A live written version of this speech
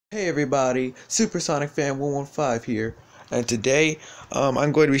Hey everybody, Supersonic Fan 115 here, and today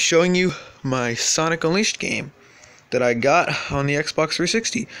I'm going to be showing you my Sonic Unleashed game that I got on the Xbox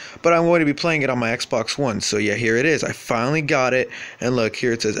 360, but I'm going to be playing it on my Xbox One. So yeah, here it is. I finally got it, and look,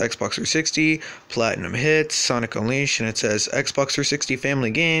 here it says Xbox 360, Platinum Hits, Sonic Unleashed, and it says Xbox 360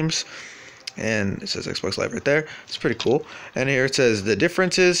 Family Games, and it says Xbox Live right there. It's pretty cool. And here it says the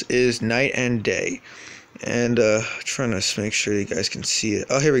differences is night and day. And trying to make sure you guys can see it.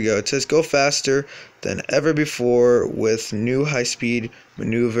 Oh, here we go. It says go faster than ever before with new high-speed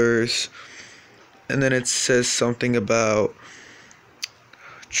maneuvers. And then it says something about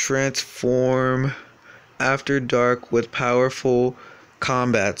transform after dark with powerful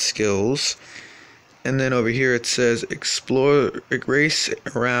combat skills. And then over here it says explore, race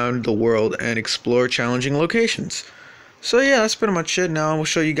around the world and explore challenging locations. So yeah, that's pretty much it. Now we'll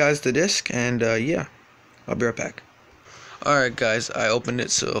show you guys the disc, and yeah, I'll be right back. Alright guys, I opened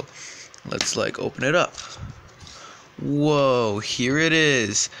it, so let's open it up. Whoa, here it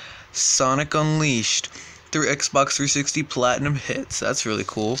is. Sonic Unleashed through Xbox 360 Platinum Hits. That's really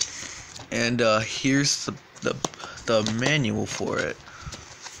cool. And here's the manual for it.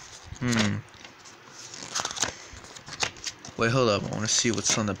 Wait, hold up. I want to see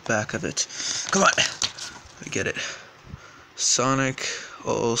what's on the back of it. Come on. I get it. Sonic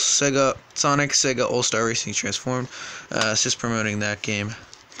Sega All-Star Racing Transformed. It's just promoting that game.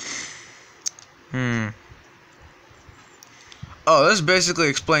 Oh, this basically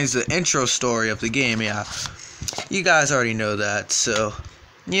explains the intro story of the game. Yeah, you guys already know that. So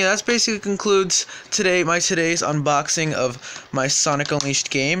yeah, that basically concludes today's unboxing of my Sonic Unleashed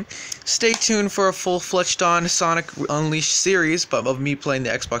game. Stay tuned for a full-fledged on Sonic Unleashed series, but of me playing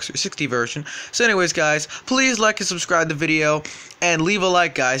the Xbox 360 version. So anyways guys, please like and subscribe to the video, and leave a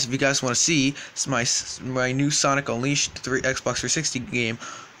like guys if you guys want to see my new Sonic Unleashed Xbox 360 game.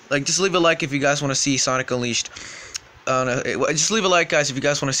 Just leave a like if you guys want to see Sonic Unleashed. Just leave a like guys if you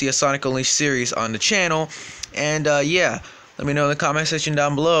guys want to see a Sonic Unleashed series on the channel. And yeah, let me know in the comment section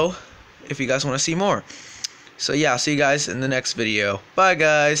down below if you guys want to see more. So yeah, I'll see you guys in the next video. Bye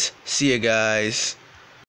guys. See you guys.